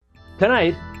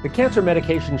Tonight, the cancer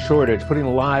medication shortage putting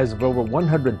the lives of over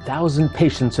 100,000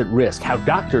 patients at risk, how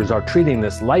doctors are treating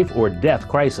this life or death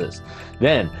crisis.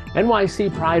 Then,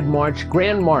 NYC Pride March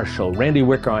Grand Marshal Randy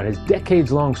Wicker on his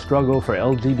decades-long struggle for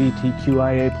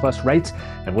LGBTQIA plus rights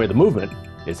and where the movement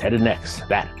is headed next.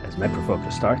 That, as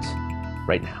MetroFocus starts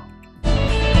right now.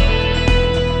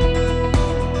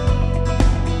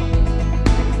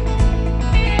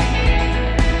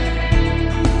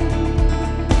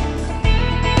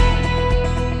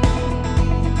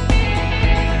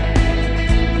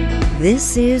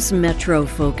 This is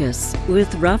MetroFocus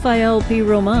with Raphael P.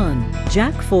 Roman,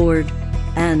 Jack Ford,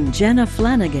 and Jenna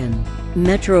Flanagan.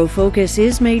 MetroFocus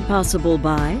is made possible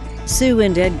by Sue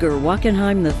and Edgar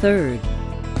Wackenheim III,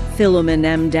 Philemon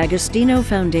M. D'Agostino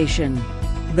Foundation,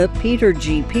 the Peter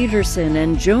G. Peterson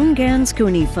and Joan Gans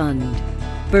Cooney Fund,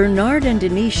 Bernard and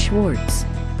Denise Schwartz,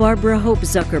 Barbara Hope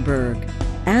Zuckerberg,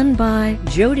 and by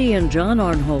Jody and John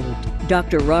Arnhold,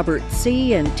 Dr. Robert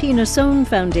C. and Tina Sohn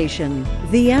Foundation,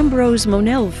 the Ambrose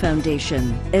Monell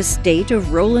Foundation, Estate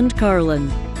of Roland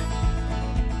Carlin.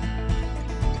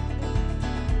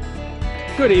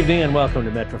 Good evening and welcome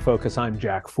to MetroFocus. I'm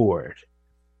Jack Ford.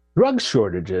 Drug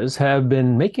shortages have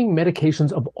been making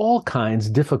medications of all kinds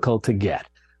difficult to get.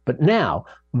 But now,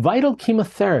 vital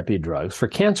chemotherapy drugs for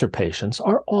cancer patients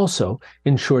are also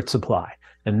in short supply.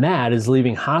 And that is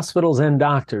leaving hospitals and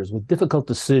doctors with difficult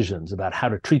decisions about how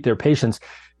to treat their patients,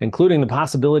 including the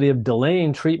possibility of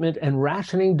delaying treatment and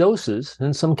rationing doses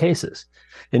in some cases.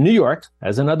 In New York,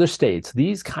 as in other states,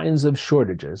 these kinds of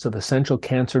shortages of essential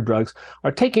cancer drugs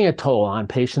are taking a toll on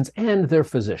patients and their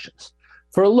physicians.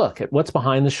 For a look at what's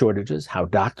behind the shortages, how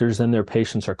doctors and their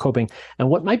patients are coping,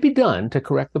 and what might be done to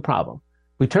correct the problem,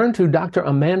 we turn to Dr.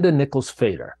 Amanda Nickles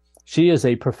Fader. She is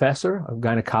a professor of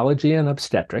gynecology and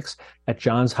obstetrics at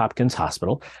Johns Hopkins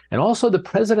Hospital and also the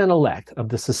president-elect of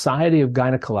the Society of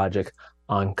Gynecologic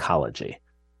Oncology.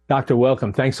 Doctor,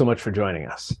 welcome. Thanks so much for joining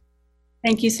us.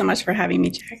 Thank you so much for having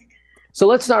me, Jack. So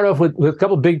let's start off with a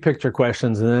couple big picture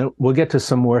questions, and then we'll get to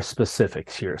some more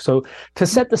specifics here. So to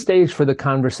set the stage for the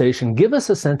conversation, give us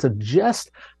a sense of just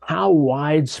how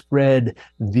widespread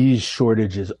these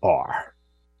shortages are.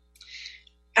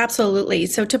 Absolutely.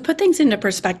 So to put things into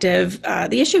perspective,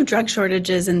 the issue of drug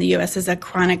shortages in the U.S. is a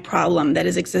chronic problem that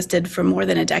has existed for more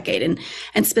than a decade,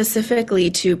 and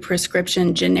specifically to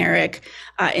prescription generic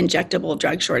injectable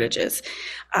drug shortages.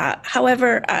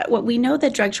 However, what we know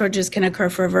that drug shortages can occur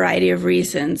for a variety of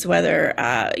reasons, whether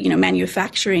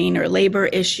manufacturing or labor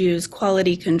issues,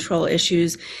 quality control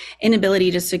issues,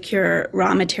 inability to secure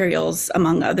raw materials,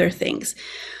 among other things.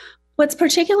 What's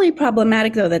particularly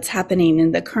problematic, though, that's happening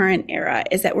in the current era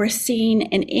is that we're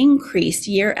seeing an increase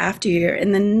year after year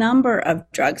in the number of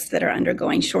drugs that are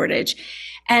undergoing shortage.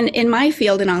 And in my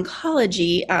field in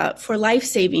oncology, for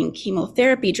life-saving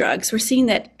chemotherapy drugs, we're seeing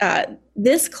that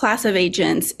this class of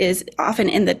agents is often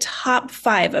in the top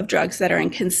 5 of drugs that are in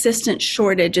consistent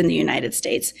shortage in the United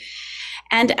States.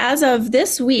 And as of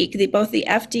this week, both the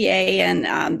FDA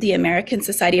and the American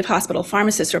Society of Hospital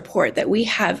Pharmacists report that we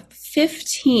have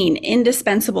 15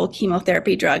 indispensable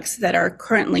chemotherapy drugs that are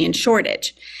currently in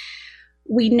shortage.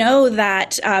 We know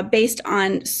that based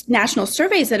on national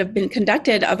surveys that have been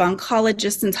conducted of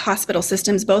oncologists and hospital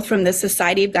systems, both from the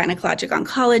Society of Gynecologic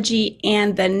Oncology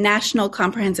and the National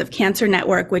Comprehensive Cancer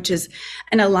Network, which is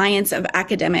an alliance of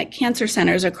academic cancer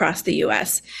centers across the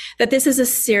U.S., that this is a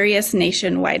serious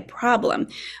nationwide problem.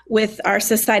 With our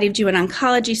Society of Gynecologic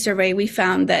Oncology survey, we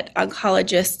found that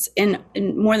oncologists in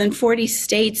more than 40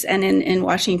 states and in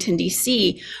Washington,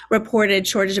 D.C. reported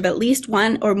shortage of at least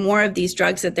one or more of these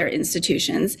drugs at their institutions.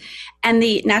 And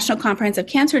the National Comprehensive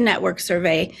Cancer Network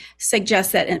survey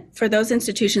suggests that for those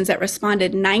institutions that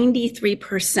responded,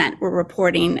 93% were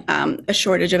reporting a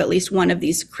shortage of at least one of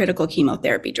these critical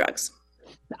chemotherapy drugs.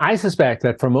 I suspect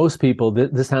that for most people,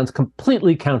 this sounds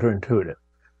completely counterintuitive.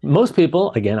 Most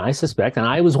people, again, I suspect, and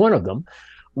I was one of them,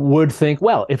 would think,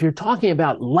 well, if you're talking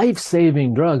about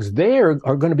life-saving drugs, they are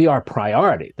going to be our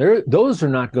priority. Those are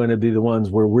not going to be the ones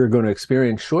where we're going to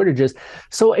experience shortages.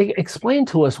 So explain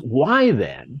to us why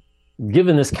then,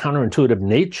 given this counterintuitive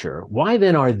nature, why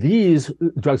then are these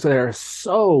drugs that are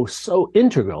so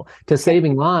integral to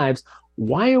saving lives,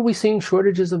 why are we seeing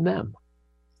shortages of them?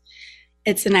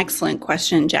 It's an excellent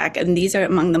question, Jack. And these are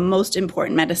among the most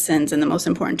important medicines and the most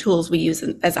important tools we use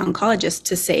as oncologists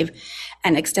to save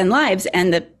and extend lives.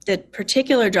 And the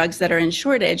particular drugs that are in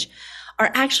shortage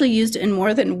are actually used in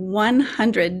more than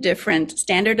 100 different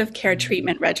standard of care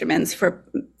treatment regimens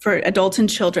for adults and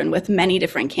children with many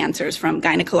different cancers, from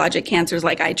gynecologic cancers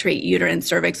like I treat, uterine,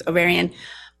 cervix, ovarian,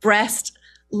 breast,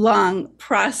 lung,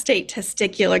 prostate,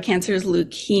 testicular cancers,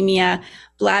 leukemia,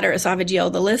 bladder,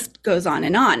 esophageal, the list goes on.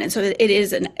 And so it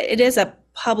is a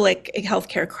public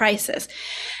healthcare crisis.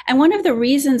 And one of the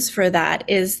reasons for that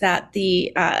is that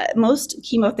the most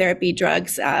chemotherapy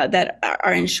drugs that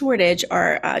are in shortage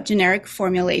are generic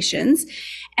formulations.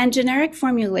 And generic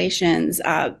formulations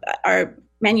are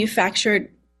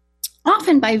manufactured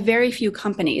often by very few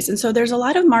companies. And so there's a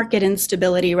lot of market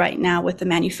instability right now with the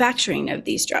manufacturing of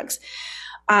these drugs.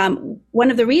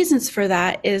 One of the reasons for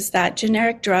that is that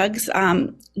generic drugs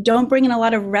don't bring in a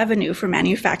lot of revenue for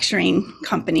manufacturing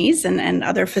companies and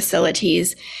other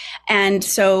facilities. And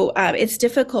so it's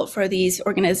difficult for these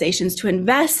organizations to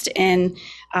invest in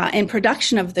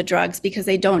production of the drugs because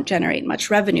they don't generate much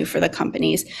revenue for the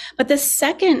companies. But the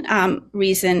second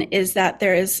reason is that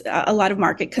there is a lot of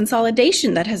market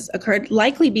consolidation that has occurred,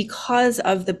 likely because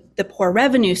of the poor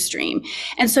revenue stream.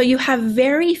 And so you have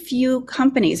very few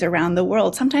companies around the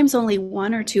world, sometimes only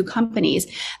one or two companies,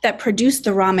 that produce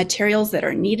the raw materials that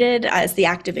are needed as the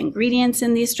active ingredients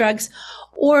in these drugs,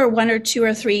 or one or two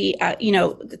or three,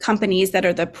 companies that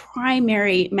are the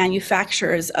primary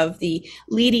manufacturers of the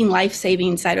leading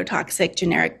life-saving cytotoxic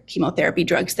generic chemotherapy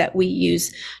drugs that we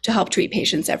use to help treat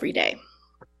patients every day.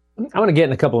 I want to get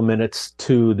in a couple of minutes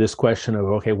to this question of,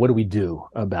 okay, what do we do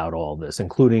about all this,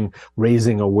 including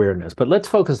raising awareness? But let's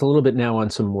focus a little bit now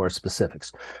on some more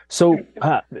specifics. So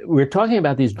we're talking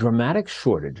about these dramatic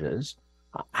shortages.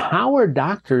 How are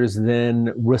doctors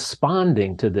then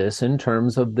responding to this in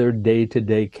terms of their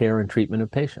day-to-day care and treatment of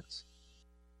patients?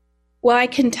 Well, I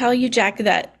can tell you, Jack,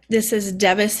 that this is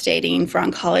devastating for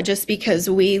oncologists because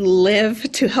we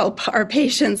live to help our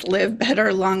patients live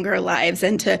better, longer lives,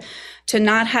 and to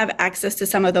not have access to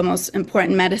some of the most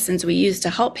important medicines we use to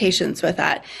help patients with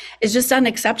that is just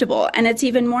unacceptable. And it's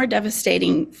even more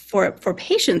devastating for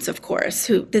patients, of course,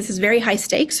 who this is very high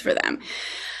stakes for them.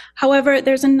 However,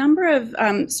 there's a number of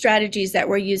strategies that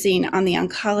we're using on the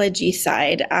oncology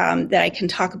side that I can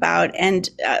talk about. And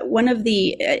one of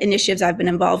the initiatives I've been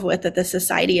involved with at the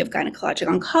Society of Gynecologic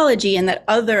Oncology, and that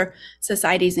other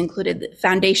societies included the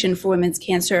Foundation for Women's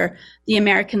Cancer, the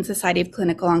American Society of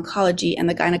Clinical Oncology, and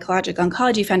the Gynecologic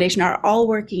Oncology Foundation, are all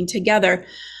working together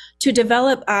to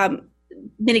develop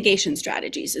mitigation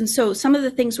strategies. And so some of the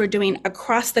things we're doing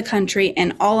across the country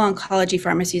and all oncology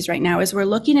pharmacies right now is we're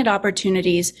looking at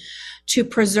opportunities to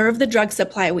preserve the drug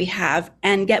supply we have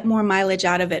and get more mileage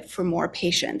out of it for more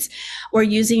patients. We're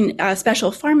using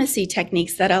special pharmacy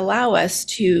techniques that allow us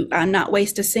to not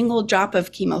waste a single drop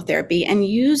of chemotherapy and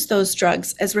use those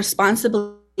drugs as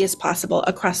responsibly as possible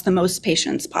across the most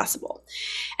patients possible.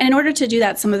 And in order to do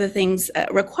that, some of the things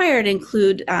required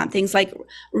include things like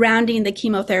rounding the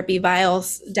chemotherapy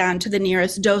vials down to the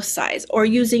nearest dose size, or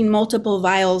using multiple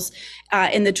vials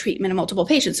in the treatment of multiple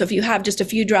patients. So if you have just a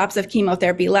few drops of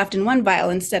chemotherapy left in one vial,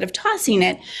 instead of tossing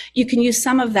it, you can use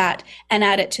some of that and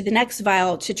add it to the next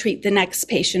vial to treat the next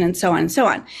patient, and so on and so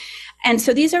on. And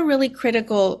so these are really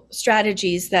critical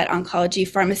strategies that oncology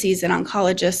pharmacies and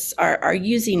oncologists are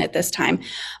using at this time.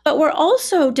 But we're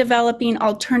also developing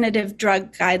alternative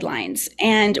drug guidelines,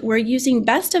 and we're using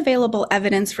best available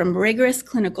evidence from rigorous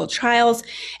clinical trials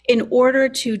in order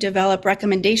to develop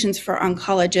recommendations for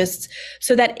oncologists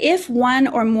so that if one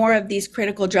or more of these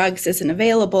critical drugs isn't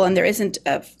available and there isn't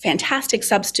a fantastic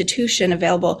substitution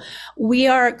available, we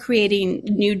are creating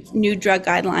new drug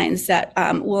guidelines that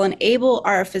will enable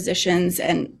our physicians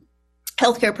and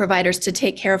healthcare providers to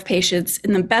take care of patients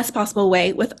in the best possible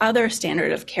way with other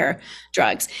standard of care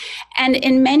drugs. And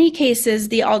in many cases,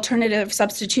 the alternative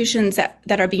substitutions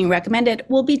that are being recommended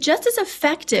will be just as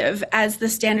effective as the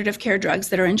standard of care drugs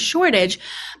that are in shortage,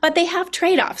 but they have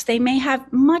trade-offs. They may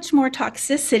have much more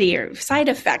toxicity or side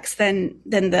effects than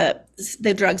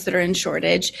the drugs that are in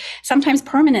shortage, sometimes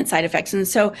permanent side effects. And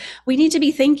so we need to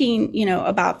be thinking,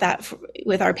 about that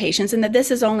with our patients, and that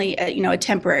this is only a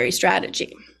temporary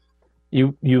strategy.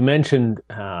 You mentioned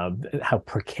how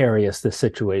precarious the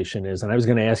situation is, and I was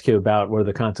going to ask you about what are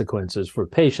the consequences for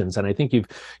patients, and I think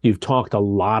you've talked a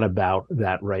lot about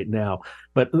that right now.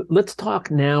 But let's talk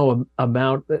now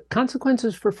about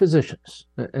consequences for physicians,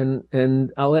 and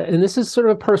this is sort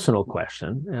of a personal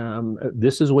question.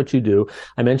 This is what you do.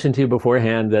 I mentioned to you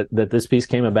beforehand that this piece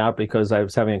came about because I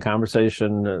was having a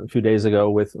conversation a few days ago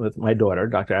with my daughter,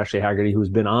 Dr. Ashley Haggerty, who's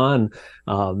been on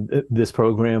this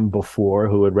program before,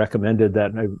 who had recommended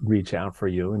that I reach out for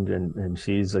you, and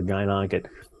she's a gynec at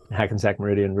Hackensack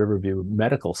Meridian Riverview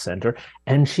Medical Center.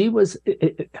 And she was,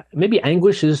 maybe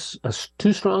anguish is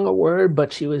too strong a word,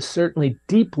 but she was certainly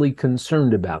deeply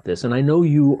concerned about this. And I know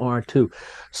you are too.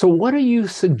 So what are you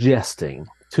suggesting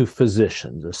to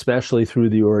physicians, especially through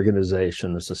the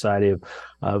organization, the Society of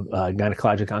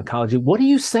Gynecologic Oncology. What are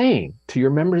you saying to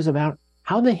your members about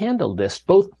how they handle this,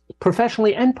 both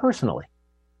professionally and personally?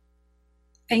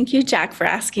 Thank you, Jack, for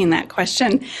asking that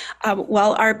question.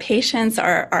 Well, our patients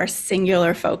are our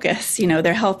singular focus.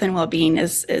 Their health and well-being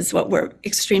is what we're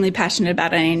extremely passionate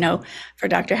about. And I know for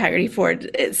Dr.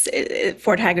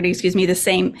 Ford Haggerty, the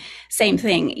same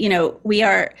thing.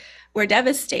 We're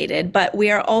devastated, but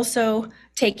we are also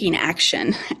taking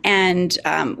action, and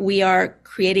we are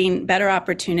creating better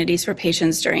opportunities for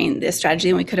patients during this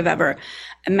tragedy than we could have ever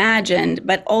imagined,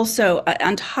 but also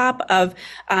on top of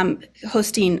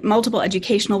hosting multiple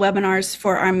educational webinars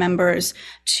for our members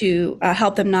to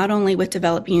help them not only with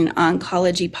developing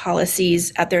oncology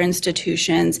policies at their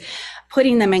institutions,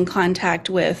 putting them in contact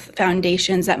with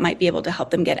foundations that might be able to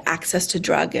help them get access to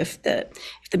drug if the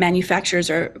manufacturers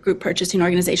or group purchasing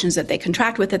organizations that they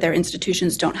contract with at their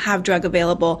institutions don't have drug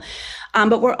available.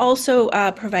 But we're also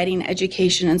providing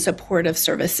education and supportive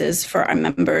services for our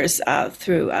members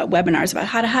through webinars about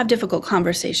how to have difficult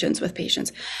conversations with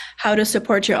patients, how to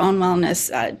support your own wellness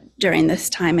during this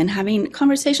time, and having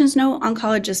conversations no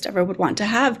oncologist ever would want to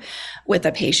have with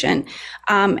a patient.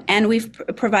 And we've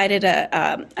provided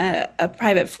a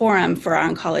private forum for our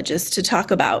oncologists to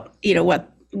talk about,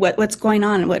 what's going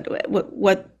on,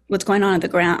 what's going on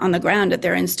on the ground at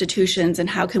their institutions, and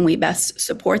how can we best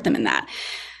support them in that.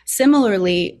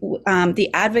 Similarly, the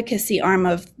advocacy arm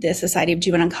of the Society of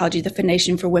Gynecologic Oncology, the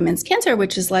Foundation for Women's Cancer,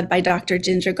 which is led by Dr.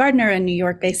 Ginger Gardner, a New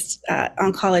York-based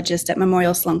oncologist at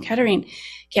Memorial Sloan Kettering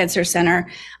Cancer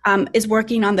Center, is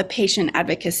working on the patient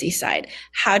advocacy side.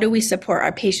 How do we support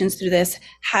our patients through this?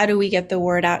 How do we get the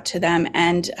word out to them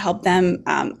and help them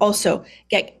also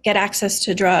get access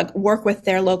to drug, work with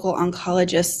their local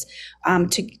oncologists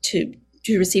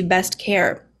to receive best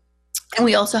care? And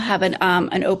we also have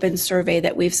an open survey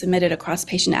that we've submitted across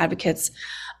patient advocates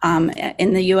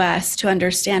in the U.S. to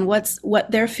understand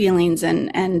what their feelings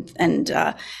and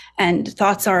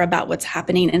thoughts are about what's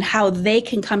happening, and how they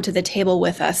can come to the table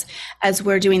with us as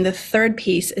we're doing. The third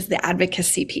piece is the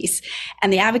advocacy piece,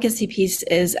 and the advocacy piece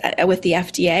is with the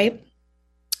FDA,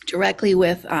 directly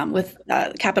with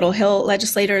Capitol Hill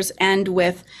legislators, and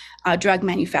with drug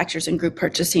manufacturers and group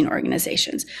purchasing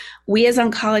organizations. We as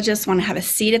oncologists want to have a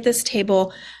seat at this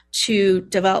table to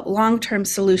develop long-term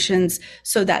solutions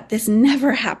so that this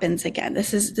never happens again.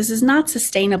 This is not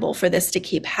sustainable for this to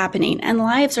keep happening, and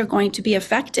lives are going to be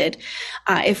affected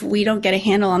if we don't get a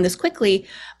handle on this quickly,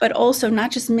 but also not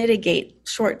just mitigate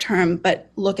short-term, but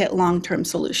look at long-term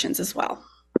solutions as well.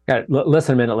 Less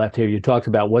than a minute left here. You talked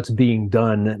about what's being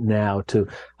done now to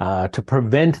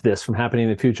prevent this from happening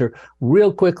in the future.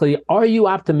 Real quickly, are you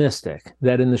optimistic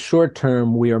that in the short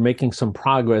term we are making some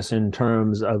progress in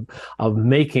terms of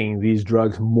making these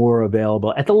drugs more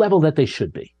available at the level that they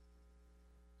should be?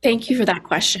 Thank you for that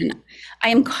question. I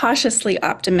am cautiously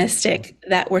optimistic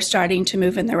that we're starting to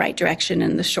move in the right direction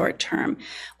in the short term.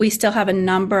 We still have a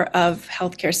number of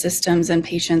healthcare systems and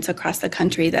patients across the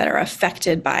country that are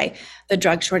affected by the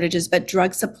drug shortages, but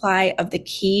drug supply of the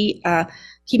key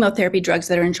chemotherapy drugs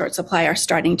that are in short supply are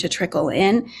starting to trickle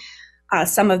in.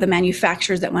 Some of the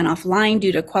manufacturers that went offline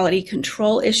due to quality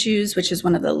control issues, which is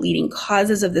one of the leading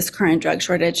causes of this current drug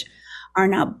shortage, are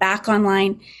now back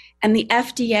online. And the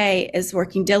FDA is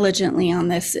working diligently on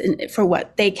this for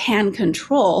what they can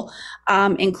control,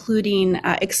 including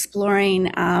exploring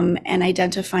and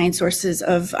identifying sources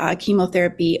of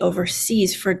chemotherapy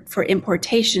overseas for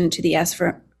importation to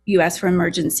the U.S. for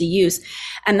emergency use.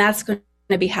 And that's going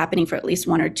to be happening for at least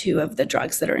one or two of the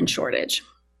drugs that are in shortage.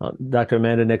 Dr.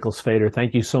 Amanda Nickles Fader,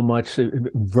 thank you so much.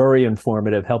 Very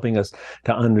informative, helping us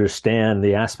to understand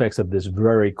the aspects of this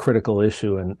very critical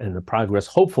issue and the progress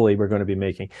hopefully we're going to be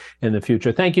making in the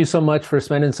future. Thank you so much for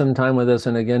spending some time with us,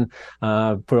 and again,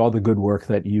 for all the good work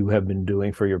that you have been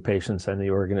doing for your patients and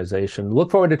the organization. Look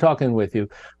forward to talking with you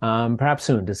perhaps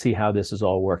soon to see how this is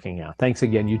all working out. Thanks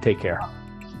again. You take care.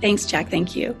 Thanks, Jack.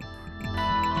 Thank you.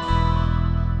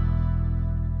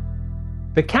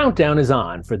 The countdown is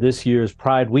on for this year's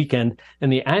Pride weekend and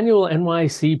the annual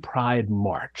NYC Pride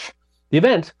March. The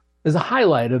event is a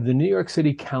highlight of the New York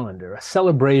City calendar, a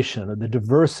celebration of the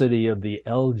diversity of the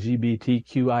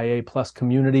LGBTQIA plus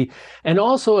community, and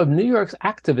also of New York's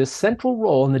activists' central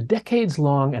role in the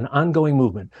decades-long and ongoing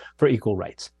movement for equal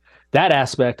rights. That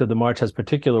aspect of the march has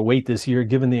particular weight this year,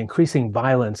 given the increasing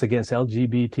violence against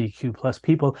LGBTQ plus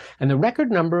people and the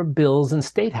record number of bills in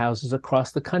state houses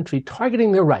across the country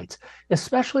targeting their rights,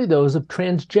 especially those of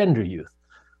transgender youth.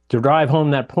 To drive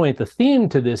home that point, the theme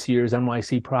to this year's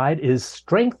NYC Pride is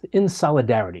Strength in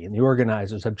Solidarity, and the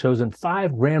organizers have chosen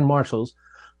 5 Grand Marshals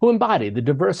who embody the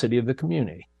diversity of the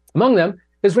community. Among them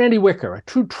is Randy Wicker, a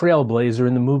true trailblazer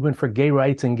in the movement for gay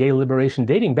rights and gay liberation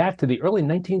dating back to the early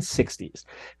 1960s.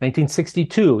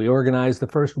 1962, he organized the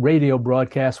first radio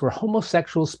broadcast where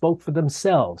homosexuals spoke for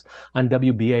themselves on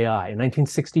WBAI. In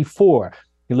 1964,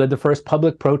 he led the first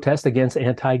public protest against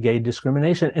anti-gay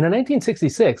discrimination. And in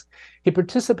 1966, he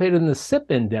participated in the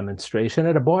sip-in demonstration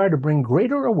at a bar to bring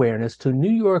greater awareness to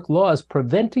New York laws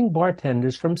preventing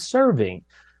bartenders from serving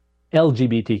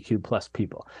LGBTQ plus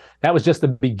people. That was just the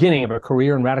beginning of a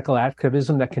career in radical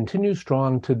activism that continues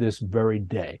strong to this very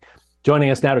day. Joining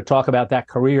us now to talk about that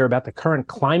career, about the current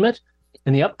climate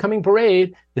and the upcoming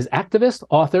parade is activist,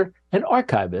 author, and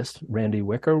archivist Randy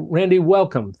Wicker. Randy,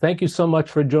 welcome. Thank you so much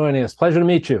for joining us. Pleasure to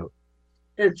meet you.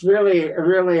 It's really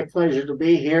a pleasure to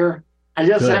be here. I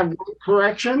just have one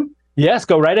correction. Yes,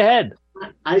 go right ahead.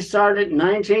 I started in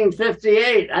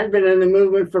 1958. I've been in the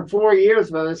movement for 4 years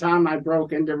by the time I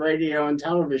broke into radio and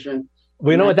television.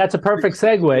 Well, you know what? That's a perfect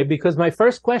segue, because my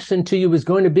first question to you is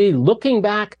going to be, looking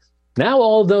back now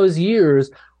all those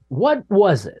years, what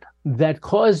was it that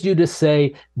caused you to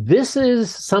say, this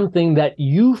is something that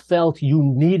you felt you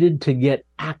needed to get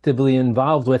actively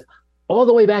involved with all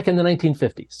the way back in the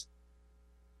 1950s?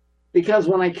 Because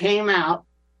when I came out,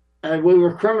 we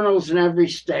were criminals in every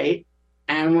state.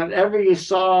 And whenever you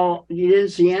saw, you didn't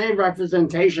see any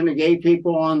representation of gay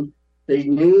people on the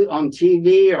news, on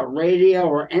TV or radio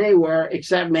or anywhere,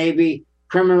 except maybe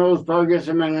criminals, burglars,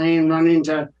 and men running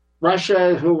to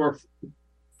Russia who were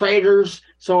traitors.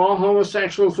 So all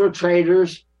homosexuals were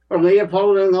traitors. Or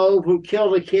Leopold and Loeb, who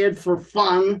killed a kid for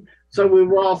fun. So we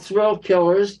were all thrill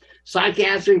killers.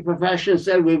 Psychiatric profession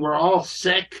said we were all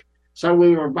sick. So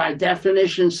we were by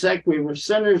definition sick. We were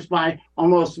sinners by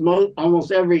almost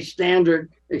every standard,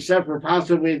 except for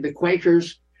possibly the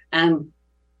Quakers. And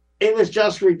it was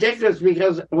just ridiculous,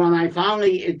 because when I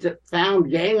finally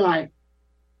found gay life,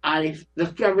 I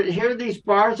discovered here are these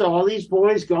bars, all these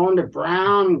boys going to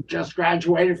Brown, just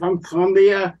graduated from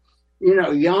Columbia,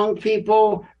 young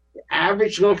people,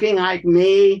 average looking like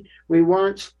me. We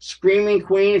weren't screaming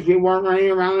queens. We weren't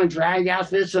running around in drag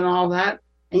outfits and all that.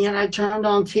 And yet I turned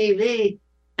on TV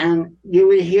and you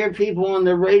would hear people on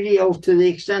the radio, to the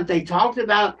extent they talked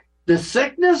about the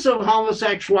sickness of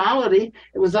homosexuality.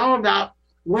 It was all about,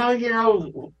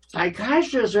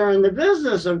 psychiatrists are in the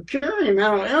business of curing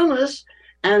mental illness.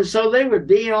 And so they would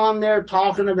be on there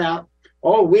talking about,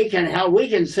 oh, we can help, we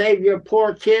can save your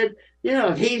poor kid.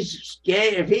 If he's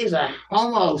gay, if he's a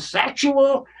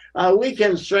homosexual, we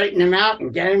can straighten him out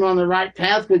and get him on the right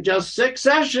path with just 6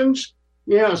 sessions.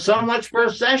 So much per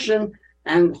session.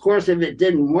 And of course, if it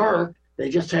didn't work, they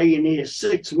just tell you needed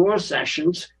 6 more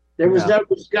sessions. There was no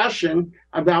discussion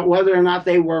about whether or not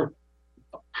they were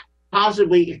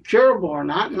possibly curable or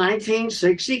not. In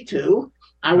 1962,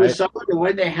 I was so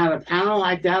annoyed they had a panel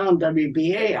like that on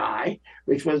WBAI,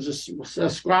 which was a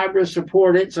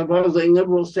subscriber-supported, supposedly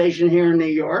liberal station here in New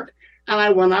York. And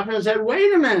I went up and said,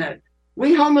 wait a minute.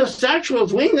 We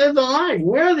homosexuals, we live the life.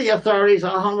 We're the authorities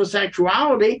on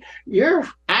homosexuality. You're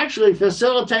actually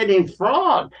facilitating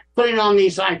fraud, putting on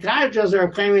these psychiatrists that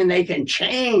are claiming they can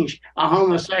change a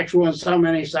homosexual in so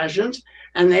many sessions.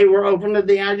 And they were open to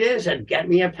the idea. They said, get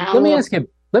me a panel. Let me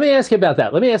ask you about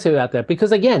that.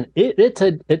 Because again, it's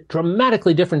a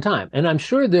dramatically different time. And I'm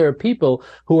sure there are people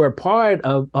who are part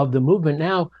of the movement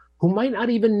now who might not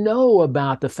even know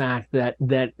about the fact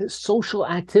that social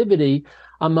activity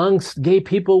amongst gay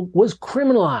people was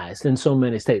criminalized in so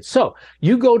many states. So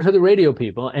you go to the radio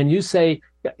people and you say,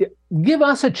 give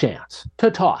us a chance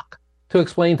to talk, to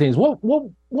explain things. What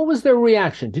was their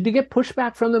reaction? Did you get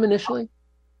pushback from them initially?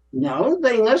 No,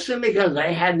 they listened because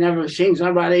they had never seen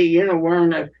somebody,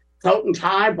 wearing a coat and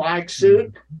tie, black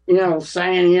suit,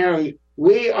 saying,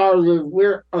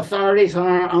 we're authorities on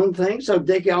our own thing. So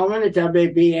Dick Ellman at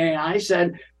WBAI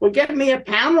said, well, get me a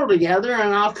panel together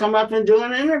and I'll come up and do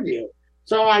an interview.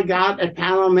 So I got a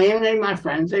panel, mainly my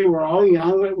friends. They were all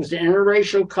young. It was an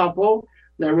interracial couple.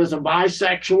 There was a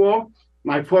bisexual.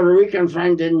 My Puerto Rican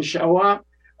friend didn't show up.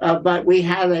 But we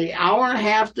had an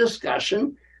hour-and-a-half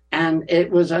discussion, and it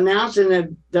was announced in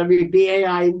the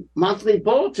WBAI monthly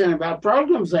bulletin about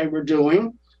programs they were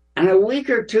doing. And a week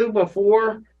or two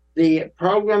before the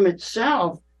program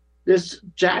itself, this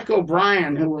Jack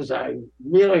O'Brien, who was a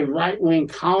really right-wing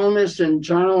columnist in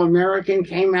Journal American,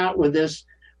 came out with this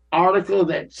article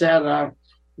that said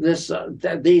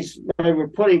that they were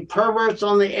putting perverts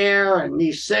on the air and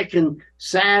these sick and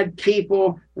sad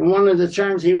people. And one of the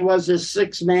terms he was this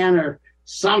 6-man or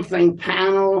something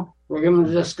panel. We're going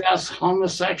to discuss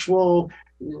homosexual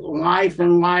life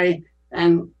and why.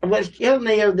 And what killed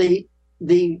me of the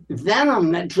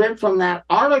venom that dripped from that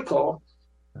article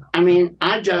I mean,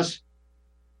 I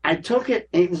took it.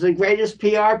 It was the greatest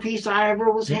PR piece I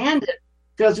ever was handed,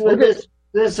 because with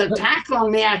this attack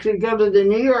on me, I could go to the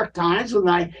New York Times with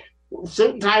my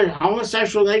suit and tie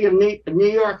Homosexual League of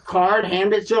New York card,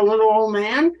 hand it to a little old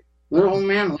man. Little old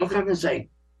man look up and say,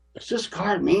 "Does this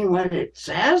card mean what it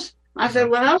says?" I said,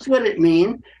 "What else would it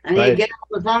mean?" And he'd get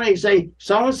on the phone and he'd say,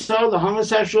 "So-and-so, the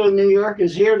homosexual in New York,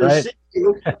 is here to see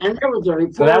you." And there was a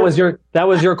report. So that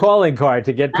was your calling card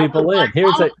to get people in.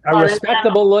 Here's a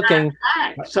respectable looking,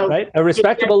 a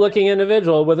respectable looking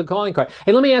individual with a calling card.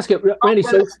 Hey, let me ask you, Randy.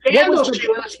 So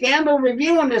a scandal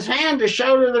review in his hand to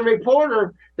show to the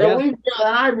reporter that that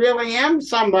I really am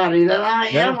somebody, that I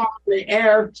am on the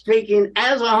air speaking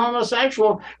as a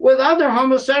homosexual with other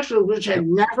homosexuals, which had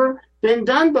never been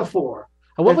done before.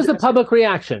 And what was the public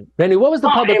reaction, Randy? What was the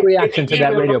public reaction to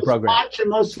that radio program? Watch the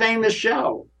most famous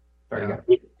show.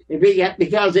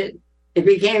 Because it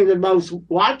became the most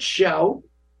watched show.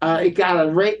 It got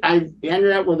I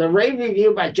ended up with a rave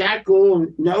review by Jack Gould,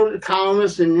 noted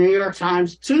columnist in the New York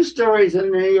Times, 2 stories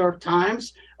in the New York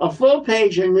Times, a full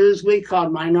page in Newsweek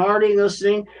called Minority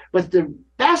Listening. But the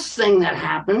best thing that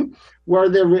happened were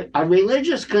a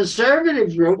religious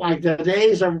conservative group, like the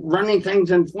days of running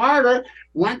things in Florida,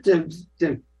 went to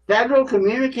the Federal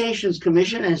Communications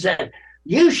Commission and said,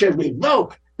 "You should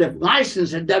revoke the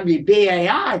license at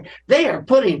WBAI. They are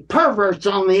putting perverts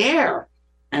on the air."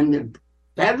 And the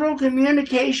Federal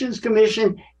Communications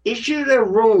Commission issued a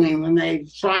ruling when they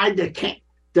tried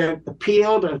to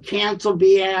appeal to cancel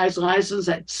BAI's license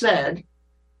that said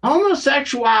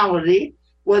homosexuality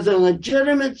was a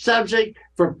legitimate subject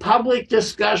for public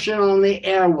discussion on the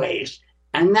airways.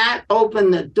 And that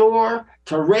opened the door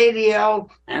to radio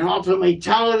and ultimately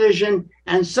television.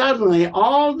 And suddenly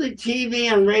all the TV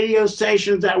and radio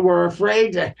stations that were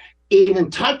afraid to even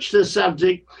touch the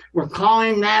subject were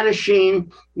calling Mattachine,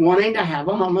 wanting to have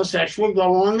a homosexual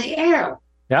go on the air.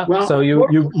 Yeah, well, so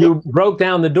you broke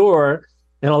down the door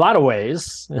in a lot of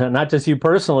ways, not just you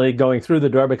personally going through the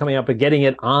door, but coming up and getting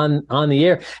it on the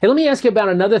air. Hey, let me ask you about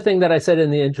another thing that I said in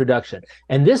the introduction.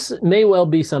 And this may well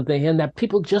be something and that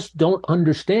people just don't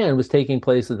understand was taking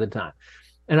place at the time.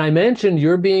 And I mentioned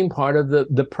you're being part of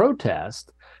the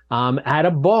protest at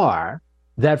a bar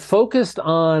that focused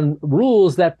on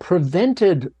rules that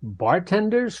prevented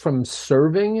bartenders from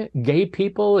serving gay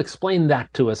people. Explain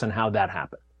that to us and how that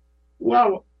happened.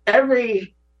 Well,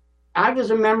 I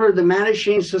was a member of the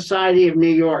Mattachine Society of New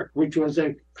York, which was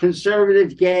a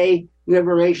conservative gay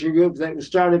liberation group that was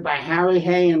started by Harry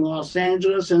Hay in Los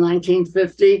Angeles in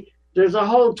 1950. There's a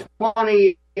whole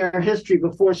 20-year history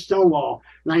before Stonewall,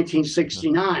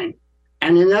 1969.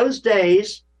 And in those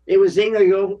days, it was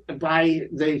illegal by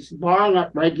the bar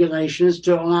regulations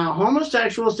to allow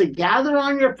homosexuals to gather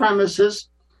on your premises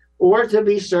or to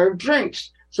be served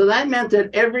drinks. So that meant that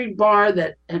every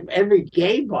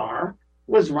gay bar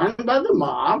was run by the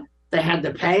mob. They had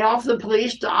to pay off the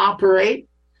police to operate.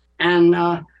 And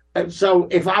so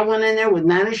if I went in there with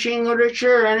Mattachine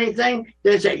literature or anything,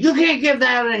 they'd say, "You can't give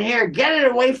that in here. Get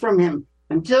it away from him."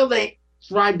 Until they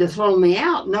tried to throw me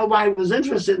out, nobody was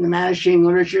interested in the Mattachine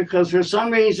literature because for some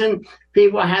reason,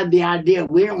 people had the idea,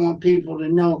 we don't want people to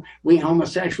know we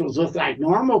homosexuals look like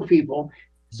normal people.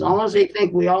 As long as they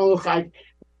think we all look like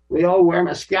we all wear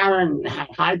mascara and have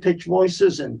high-pitched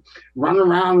voices and run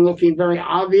around looking very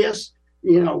obvious,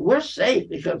 we're safe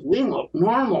because we look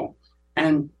normal.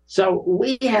 And so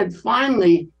we had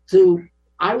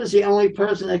I was the only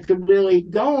person that could really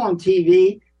go on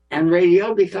TV and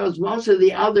radio because I was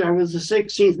the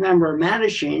 16th member of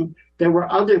Mattachine. There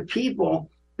were other people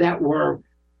that were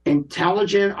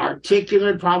intelligent,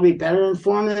 articulate, probably better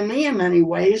informed than me in many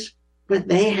ways, but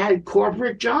they had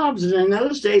corporate jobs. And in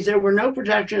those days, there were no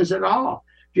protections at all.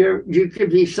 You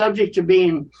could be subject to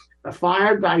being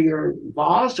fired by your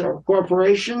boss or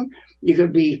corporation. You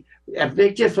could be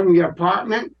evicted from your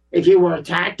apartment. If you were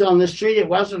attacked on the street, it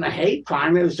wasn't a hate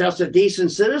crime. It was just a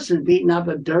decent citizen beating up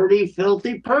a dirty,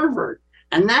 filthy pervert.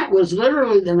 And that was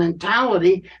literally the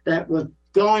mentality that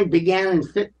began in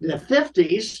the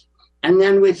 50s. And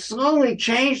then we slowly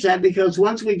changed that because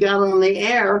once we got on the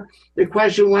air, the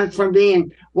question went from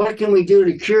being, what can we do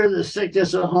to cure the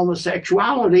sickness of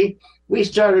homosexuality? We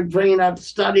started bringing up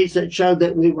studies that showed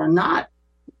that we were not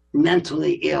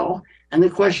mentally ill. And the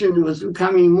question was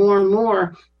becoming more and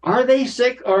more, are they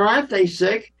sick or aren't they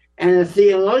sick? And in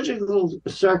theological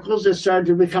circles, it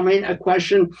started becoming a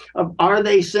question of, are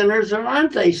they sinners or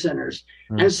aren't they sinners?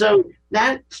 Mm. And so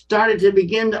that started to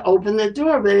begin to open the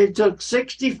door. But it took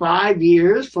 65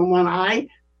 years from when I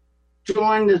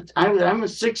joined. I'm a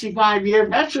 65-year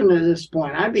veteran at this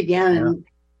point. I began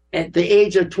at the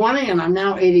age of 20, and I'm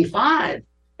now 85.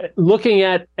 looking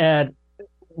at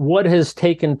what has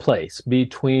taken place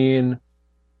between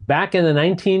back in the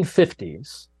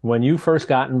 1950s when you first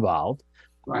got involved,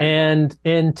 right,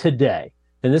 and today.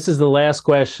 And this is the last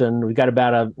question. We got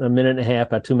about a minute and a half,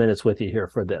 about 2 minutes with you here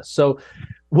for this. So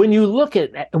when you look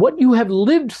at what you have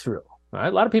lived through, right?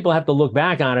 A lot of people have to look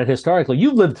back on it historically.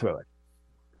 You've lived through it.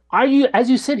 Are you, as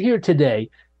you sit here today,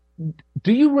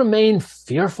 do you remain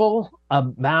fearful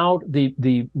about the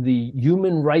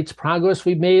human rights progress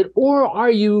we've made, or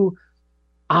are you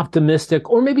optimistic,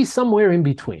 or maybe somewhere in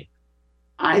between?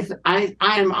 I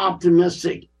am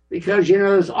optimistic because,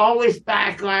 there's always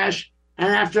backlash.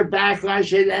 And after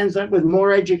backlash, it ends up with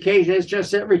more education. It's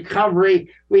just that recovery,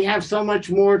 we have so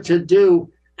much more to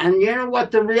do. And you know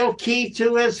what the real key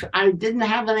to is? I didn't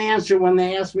have an answer when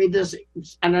they asked me this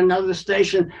at another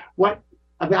station, what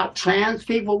about trans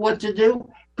people, what to do?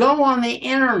 Go on the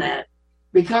internet,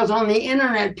 because on the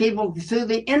internet, through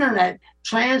the internet,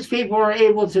 trans people are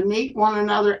able to meet one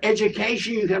another.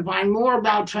 Education, you can find more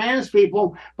about trans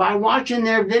people by watching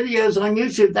their videos on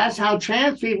YouTube. That's how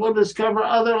trans people discover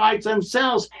other like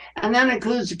themselves. And that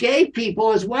includes gay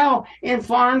people as well in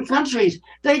foreign countries.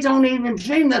 They don't even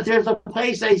dream that there's a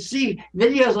place they see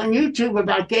videos on YouTube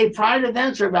about gay pride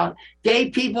events or about gay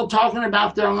people talking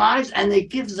about their lives, and it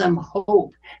gives them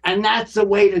hope. And that's the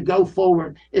way to go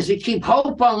forward, is to keep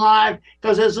hope alive,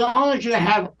 because as long as you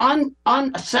have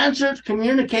uncensored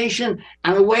communication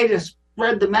and a way to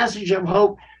spread the message of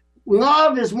hope,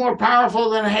 love is more powerful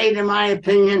than hate, in my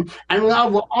opinion, and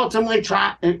love will ultimately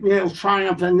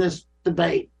triumph in this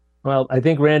debate. Well, I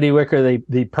think, Randy Wicker,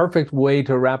 the perfect way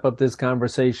to wrap up this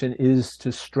conversation is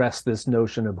to stress this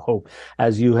notion of hope,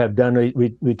 as you have done.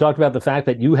 We talked about the fact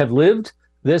that you have lived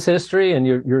this history, and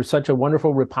you're such a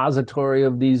wonderful repository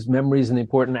of these memories and the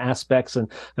important aspects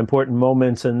and important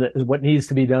moments and what needs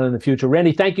to be done in the future.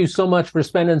 Randy, thank you so much for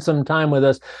spending some time with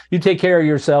us. You take care of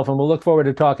yourself, and we'll look forward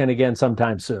to talking again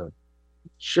sometime soon.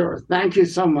 Sure. Thank you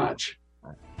so much.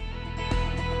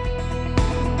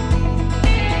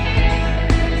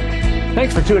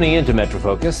 Thanks for tuning in to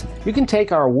MetroFocus. You can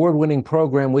take our award-winning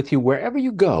program with you wherever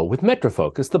you go with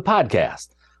MetroFocus, the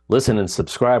podcast. Listen and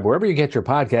subscribe wherever you get your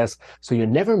podcasts so you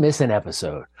never miss an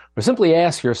episode. Or simply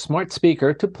ask your smart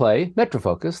speaker to play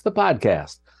MetroFocus, the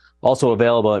podcast. Also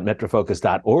available at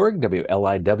metrofocus.org,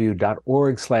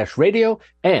 WLIW.org/radio,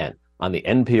 and on the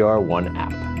NPR One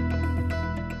app.